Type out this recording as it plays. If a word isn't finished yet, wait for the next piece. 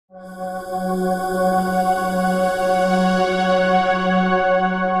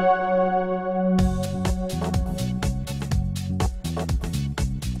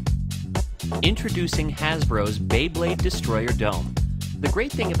Introducing Hasbro's Beyblade Destroyer Dome. The great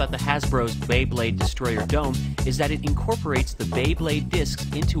thing about the Hasbro's Beyblade Destroyer Dome is that it incorporates the Beyblade discs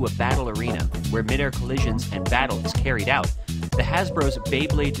into a battle arena, where midair collisions and battle is carried out. The Hasbro's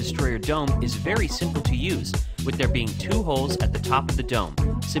Beyblade Destroyer Dome is very simple to use, with there being 2 holes at the top of the dome.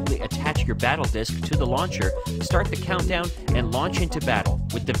 Simply attach your battle disc to the launcher, start the countdown, and launch into battle,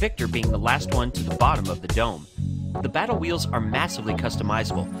 with the victor being the last one to the bottom of the dome. The battle wheels are massively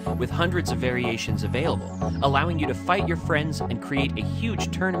customizable, with hundreds of variations available, allowing you to fight your friends and create a huge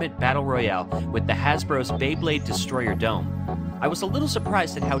tournament battle royale with the Hasbro's Beyblade Destroyer Dome. I was a little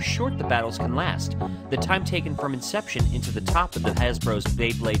surprised at how short the battles can last. The time taken from inception into the top of the Hasbro's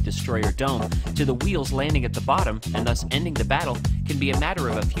Beyblade Destroyer Dome to the wheels landing at the bottom and thus ending the battle can be a matter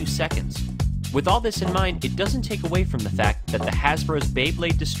of a few seconds. With all this in mind, it doesn't take away from the fact that the Hasbro's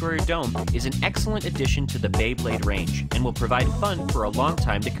Beyblade Destroyer Dome is an excellent addition to the Beyblade range and will provide fun for a long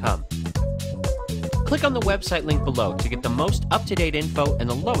time to come. Click on the website link below to get the most up-to-date info and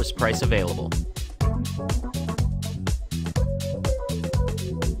the lowest price available.